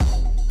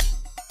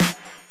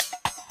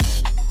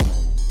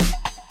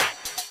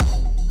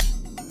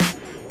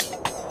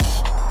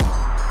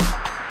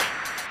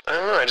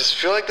just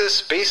feel like this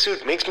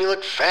spacesuit makes me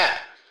look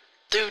fat.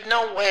 Dude,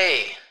 no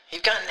way.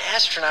 You've got an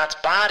astronaut's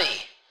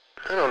body.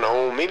 I don't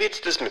know, maybe it's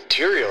this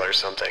material or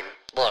something.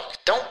 Look,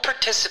 don't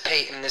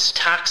participate in this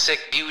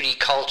toxic beauty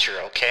culture,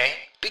 okay?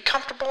 Be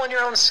comfortable in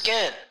your own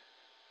skin.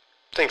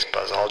 Thanks,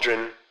 Buzz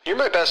Aldrin. You're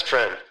my best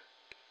friend.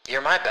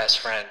 You're my best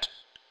friend,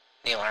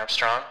 Neil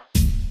Armstrong.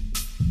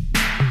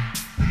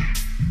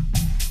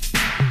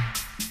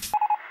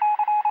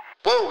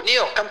 Whoa,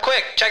 Neil, come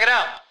quick. Check it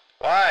out.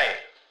 Why?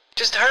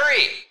 Just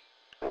hurry.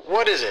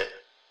 What is it?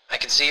 I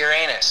can see your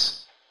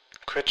anus.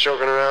 Quit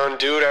joking around,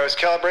 dude. I was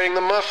calibrating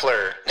the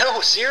muffler. No,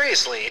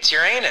 seriously, it's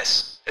your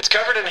anus. It's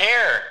covered in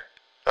hair.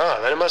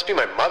 Oh, then it must be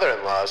my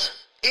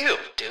mother-in-law's. Ew,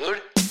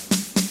 dude.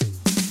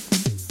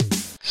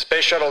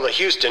 Space shuttle to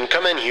Houston.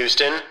 Come in,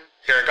 Houston.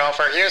 Here I go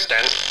for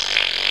Houston.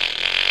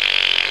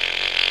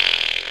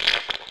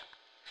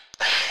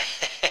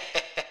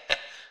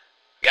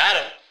 Got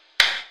him.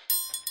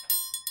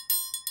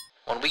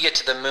 When we get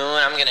to the moon,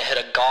 I'm gonna hit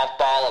a golf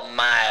ball a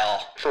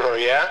mile. Oh,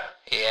 yeah?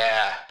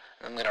 Yeah.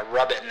 I'm gonna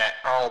rub it in that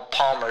Arnold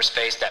Palmer's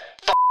face, that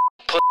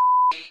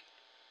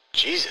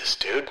Jesus,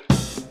 dude.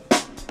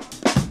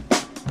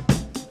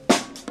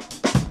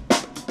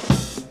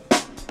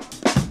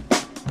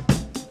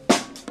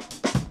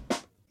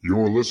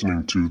 You're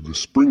listening to the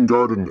Spring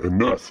Garden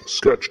Enough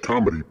Sketch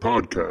Comedy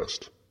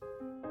Podcast.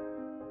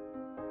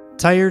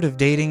 Tired of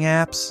dating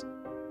apps?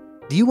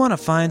 Do you want to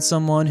find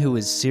someone who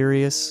is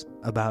serious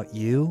about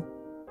you?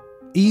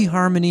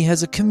 eHarmony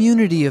has a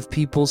community of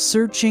people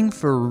searching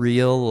for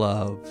real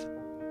love.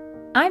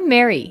 I'm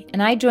Mary,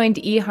 and I joined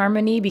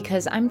eHarmony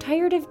because I'm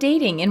tired of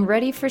dating and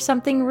ready for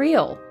something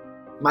real.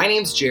 My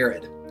name's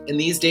Jared. In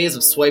these days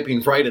of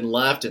swiping right and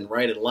left,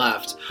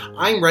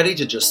 I'm ready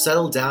to just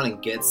settle down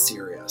and get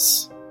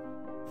serious.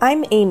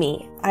 I'm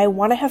Amy. I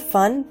want to have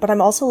fun, but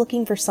I'm also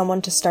looking for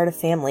someone to start a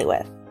family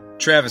with.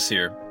 Travis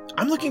here.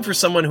 I'm looking for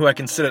someone who I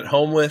can sit at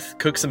home with,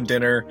 cook some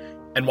dinner,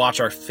 and watch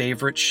our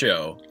favorite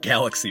show,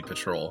 Galaxy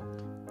Patrol.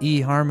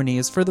 eHarmony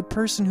is for the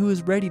person who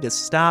is ready to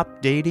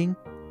stop dating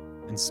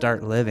and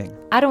start living.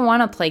 I don't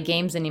want to play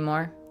games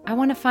anymore. I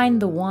want to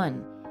find the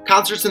one.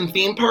 Concerts and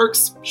theme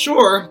parks?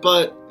 Sure,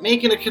 but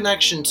making a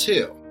connection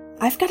too.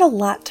 I've got a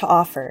lot to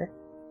offer,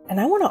 and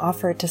I want to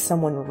offer it to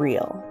someone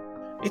real.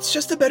 It's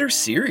just a better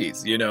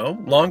series, you know?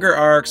 Longer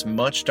arcs,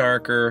 much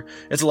darker.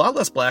 It's a lot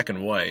less black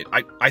and white.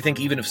 I think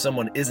even if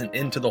someone isn't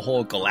into the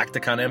whole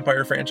Galacticon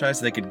Empire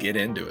franchise, they could get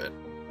into it.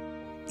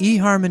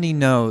 eHarmony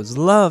knows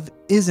love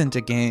isn't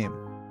a game.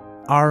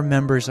 Our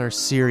members are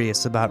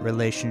serious about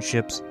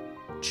relationships,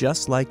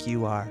 just like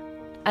you are.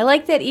 I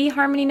like that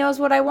eHarmony knows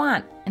what I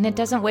want, and it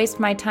doesn't waste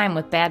my time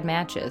with bad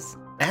matches.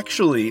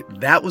 Actually,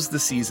 that was the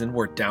season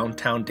where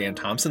Downtown Dan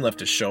Thompson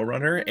left as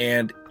showrunner,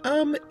 and,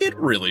 it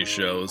really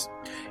shows.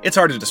 It's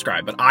hard to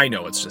describe, but I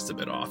know it's just a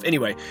bit off.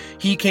 Anyway,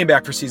 he came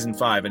back for season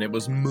 5, and it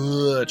was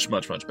much,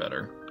 much, much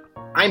better.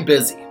 I'm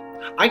busy.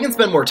 I can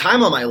spend more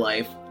time on my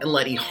life and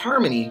let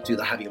eHarmony do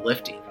the heavy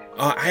lifting.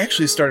 I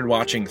actually started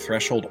watching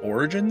Threshold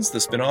Origins, the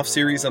spin-off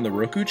series on the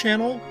Roku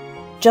channel.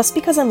 Just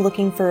because I'm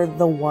looking for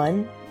the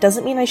one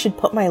doesn't mean I should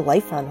put my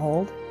life on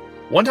hold.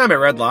 One time at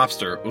Red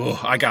Lobster,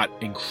 I got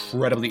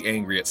incredibly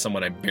angry at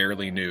someone I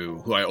barely knew,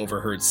 who I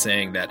overheard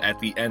saying that at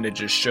the end it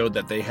just showed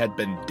that they had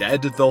been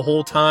dead the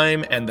whole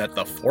time and that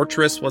the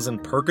fortress was in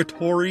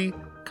purgatory.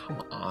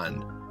 Come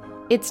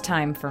on. It's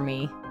time for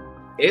me.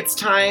 It's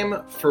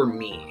time for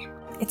me.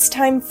 It's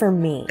time for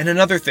me. And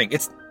another thing,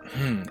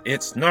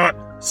 it's not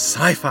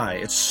sci-fi.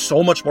 It's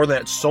so much more than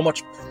that. It's so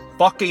much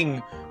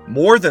fucking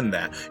more than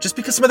that. Just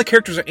because some of the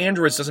characters are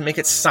androids doesn't make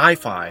it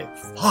sci-fi.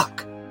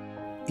 Fuck.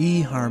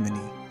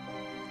 eHarmony.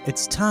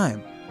 It's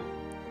time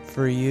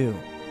for you.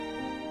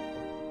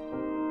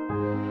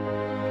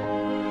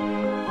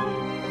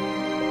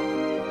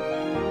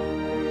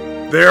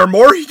 They're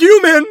more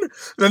human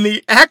than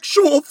the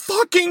actual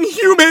fucking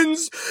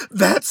humans.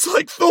 That's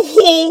like the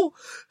whole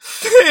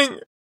thing.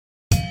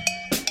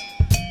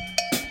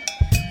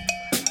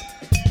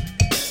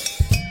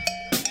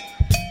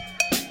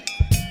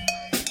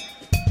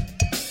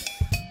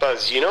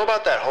 Buzz, you know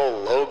about that whole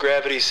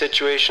low-gravity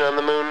situation on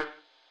the moon?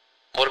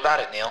 What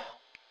about it, Neil?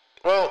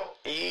 Well,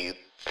 you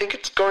think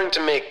it's going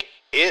to make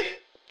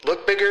it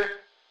look bigger?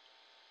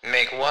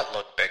 Make what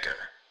look bigger?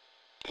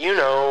 You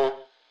know.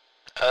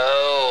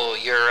 Oh,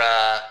 your,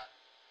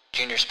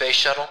 Junior Space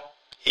Shuttle?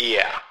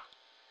 Yeah.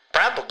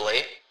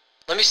 Probably.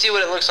 Let me see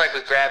what it looks like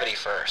with gravity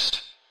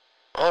first.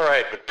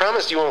 Alright, but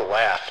promise you won't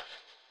laugh.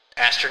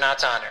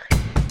 Astronaut's honor.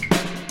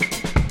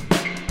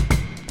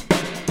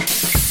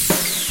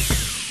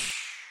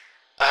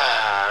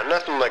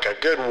 Nothing like a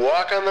good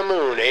walk on the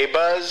moon, eh,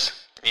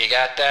 Buzz? You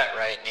got that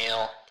right,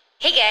 Neil.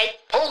 Hey, guys.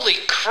 Holy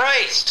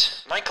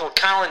Christ! Michael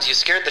Collins, you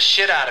scared the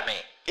shit out of me.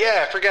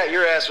 Yeah, I forgot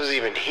your ass was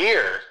even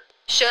here.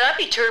 Shut up,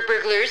 you turd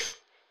burglars.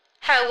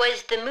 How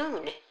was the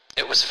moon?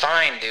 It was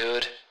fine,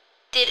 dude.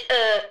 Did,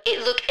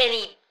 it look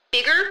any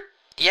bigger?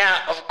 Yeah,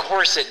 of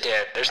course it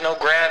did. There's no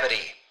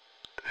gravity.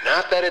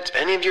 Not that it's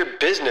any of your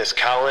business,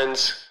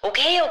 Collins.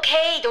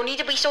 Okay, don't need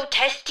to be so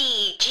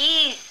testy.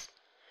 Jeez.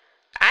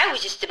 I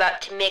was just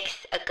about to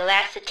mix a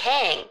glass of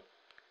Tang.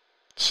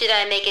 Should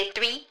I make it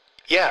 3?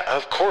 Yeah,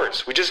 of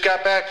course. We just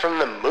got back from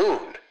the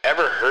moon.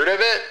 Ever heard of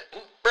it?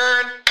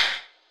 Burn.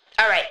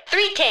 All right,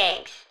 3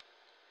 Tangs.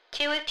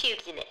 2 with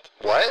pubes in it.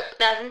 What?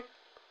 Nothing.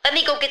 Let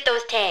me go get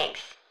those Tangs.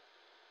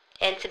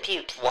 And some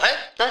pubes. What?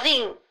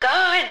 Nothing.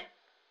 God.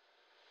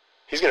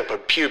 He's gonna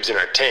put pubes in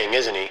our Tang,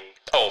 isn't he?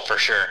 Oh, for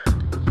sure.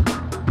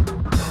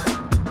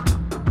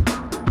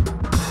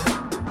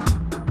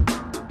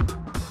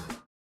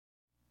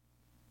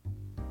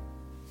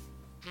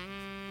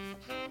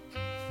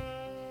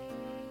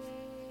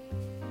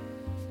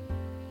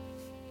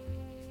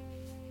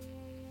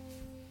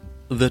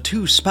 The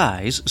two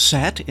spies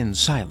sat in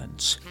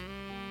silence.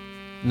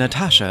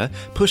 Natasha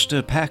pushed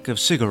a pack of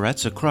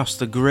cigarettes across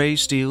the gray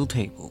steel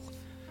table.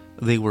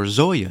 They were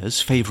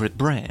Zoya's favorite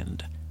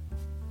brand.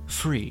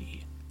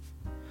 Free.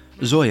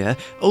 Zoya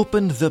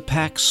opened the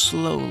pack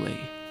slowly.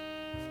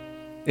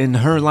 In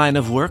her line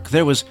of work,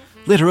 there was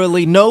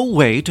literally no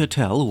way to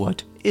tell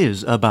what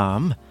is a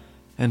bomb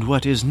and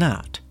what is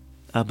not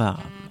a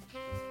bomb.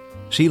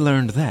 She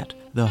learned that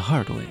the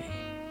hard way.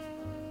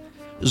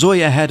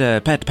 Zoya had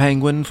a pet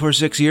penguin for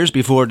 6 years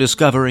before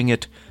discovering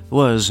it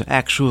was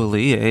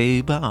actually a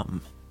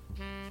bomb.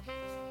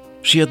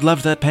 She had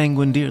loved that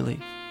penguin dearly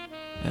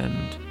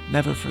and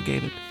never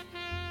forgave it.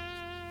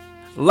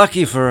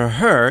 Lucky for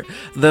her,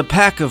 the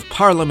pack of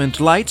Parliament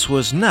lights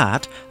was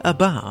not a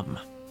bomb.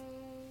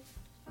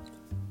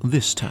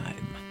 This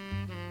time.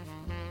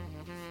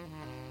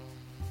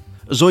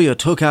 Zoya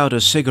took out a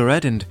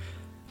cigarette and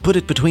put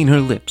it between her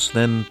lips,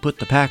 then put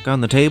the pack on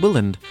the table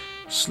and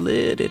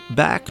slid it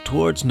back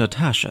towards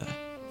Natasha,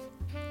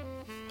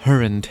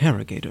 her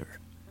interrogator.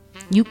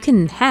 You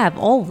can have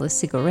all the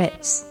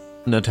cigarettes,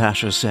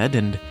 Natasha said,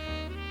 and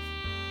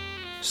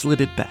slid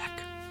it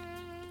back.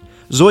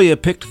 Zoya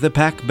picked the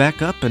pack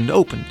back up and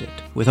opened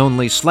it, with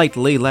only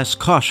slightly less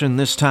caution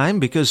this time,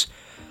 because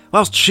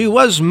whilst she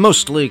was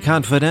mostly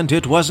confident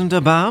it wasn't a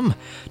bomb,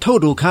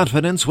 total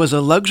confidence was a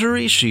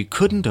luxury she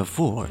couldn't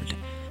afford,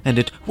 and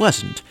it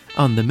wasn't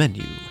on the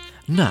menu.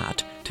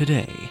 Not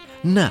today.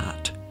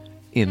 Not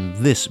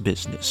in this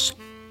business.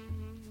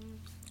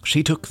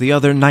 She took the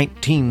other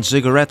 19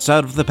 cigarettes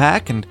out of the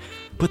pack and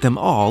put them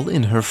all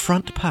in her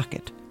front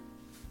pocket.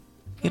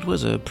 It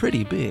was a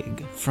pretty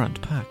big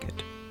front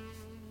pocket.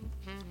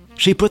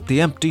 She put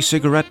the empty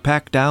cigarette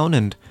pack down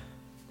and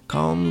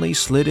calmly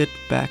slid it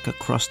back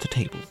across the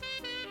table.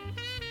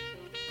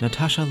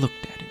 Natasha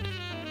looked at it,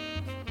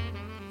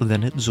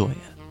 then at Zoya.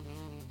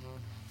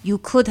 You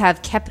could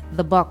have kept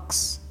the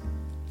box,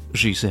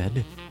 she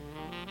said.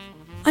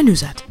 I knew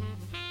that.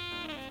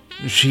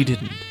 She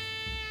didn't.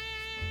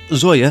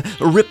 Zoya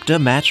ripped a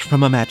match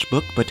from a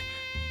matchbook, but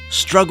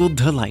struggled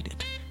to light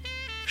it.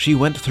 She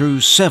went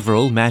through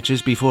several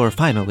matches before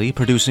finally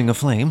producing a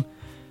flame.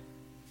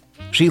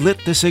 She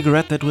lit the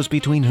cigarette that was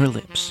between her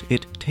lips.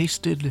 It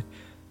tasted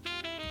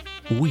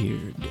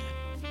weird.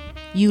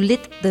 You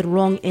lit the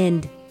wrong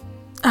end.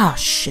 Ah,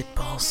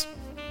 shitballs.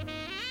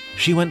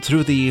 She went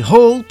through the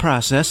whole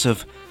process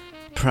of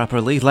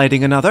properly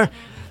lighting another,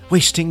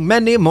 wasting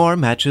many more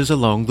matches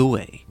along the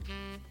way.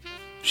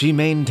 She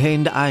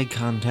maintained eye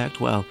contact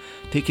while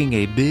taking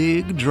a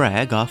big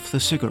drag off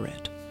the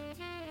cigarette.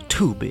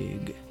 Too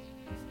big.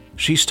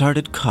 She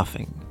started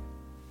coughing.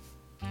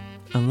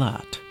 A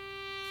lot.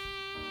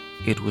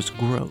 It was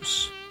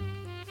gross.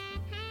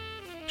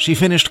 She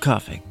finished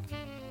coughing.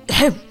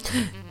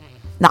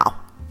 Now,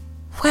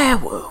 where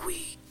were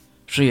we?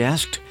 She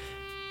asked.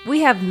 We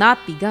have not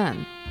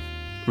begun,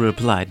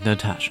 replied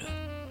Natasha.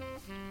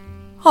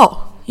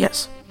 Oh,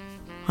 yes.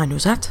 I knew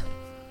that.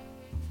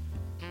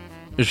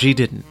 She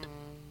didn't.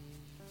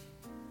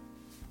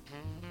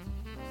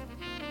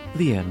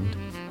 The end.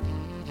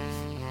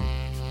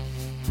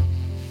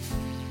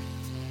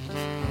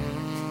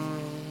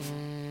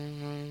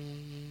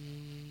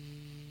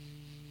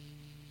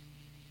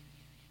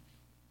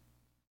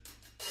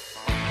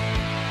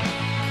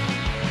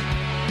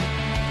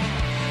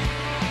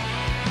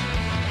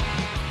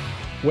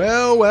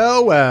 Well,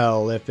 well,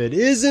 well, if it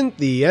isn't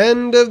the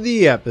end of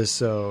the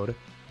episode.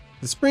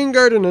 The Spring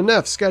Garden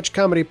Enough sketch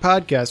comedy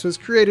podcast was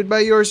created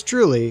by yours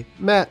truly,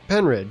 Matt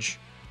Penridge.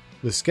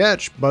 The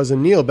sketch, Buzz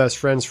and Neil Best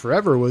Friends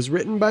Forever, was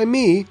written by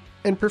me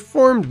and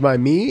performed by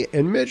me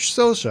and Mitch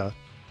Solsha.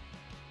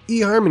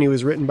 eHarmony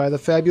was written by the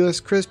fabulous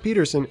Chris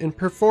Peterson and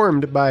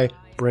performed by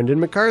Brendan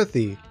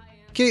McCarthy,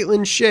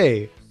 Caitlin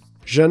Shea,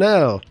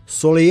 Janelle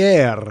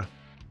Solier,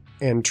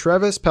 and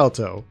Travis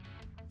Pelto.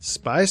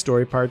 Spy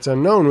Story Parts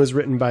Unknown was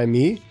written by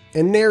me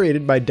and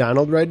narrated by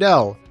Donald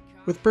Rydell,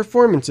 with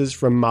performances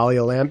from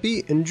Malia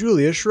Lampe and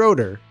Julia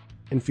Schroeder,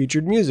 and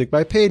featured music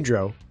by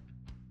Pedro.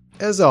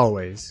 As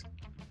always,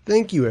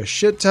 thank you a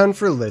shit ton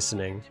for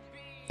listening.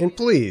 And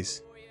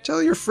please,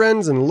 tell your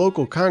friends and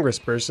local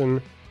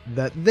congressperson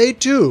that they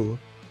too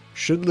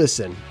should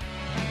listen.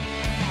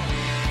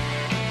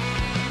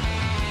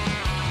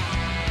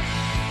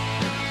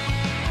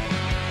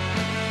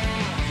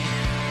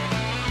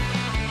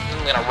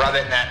 I'm gonna rub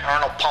it in that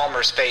Arnold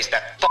Palmer's face,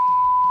 that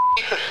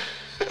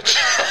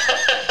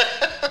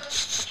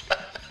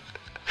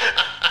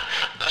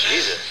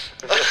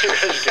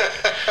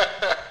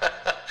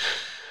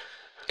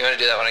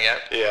do that one again?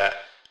 Yeah.